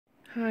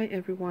Hi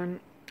everyone,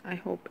 I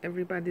hope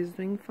everybody's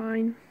doing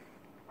fine.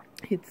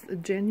 It's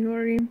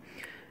January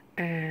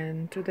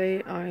and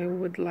today I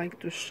would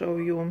like to show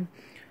you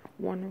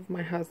one of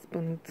my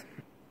husband's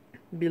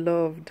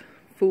beloved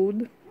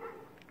food.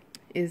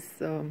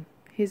 He's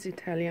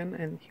Italian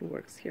and he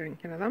works here in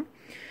Canada.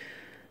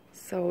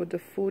 So the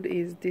food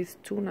is this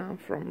tuna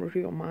from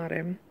Rio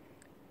Mare.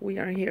 We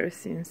are here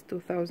since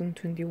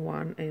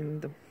 2021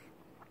 and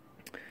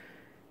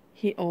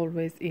he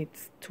always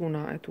eats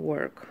tuna at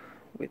work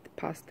with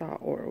pasta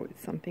or with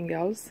something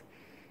else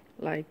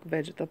like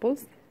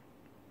vegetables.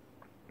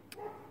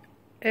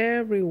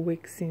 Every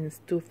week since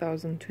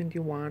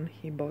 2021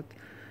 he bought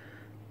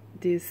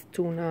this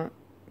tuna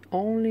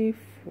only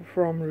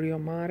from Rio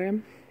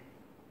Mare.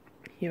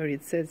 Here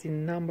it says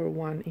in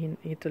 #1 in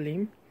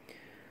Italy,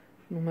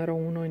 numero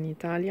uno in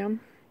Italia.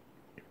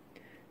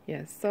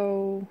 Yes,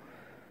 so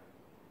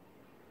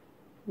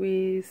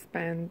we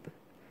spend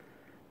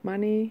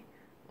money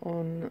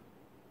on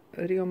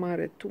Rio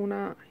Mare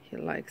tuna. He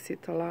likes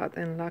it a lot,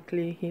 and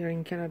luckily here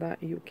in Canada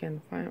you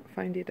can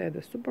find it at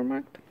the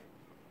supermarket.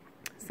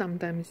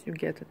 Sometimes you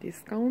get a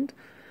discount,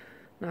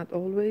 not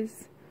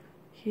always.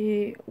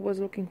 He was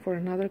looking for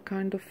another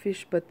kind of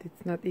fish, but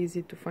it's not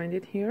easy to find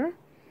it here,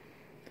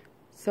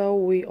 so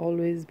we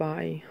always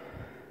buy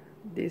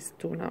this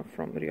tuna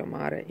from Rio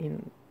Mare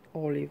in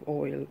olive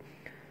oil,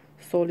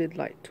 solid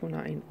light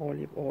tuna in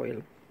olive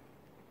oil.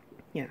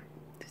 Yeah,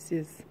 this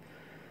is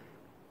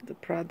the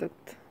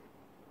product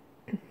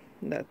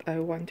that I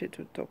wanted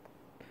to talk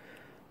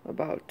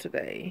about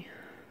today.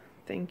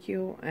 Thank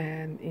you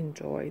and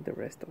enjoy the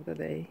rest of the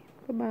day.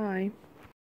 Bye bye.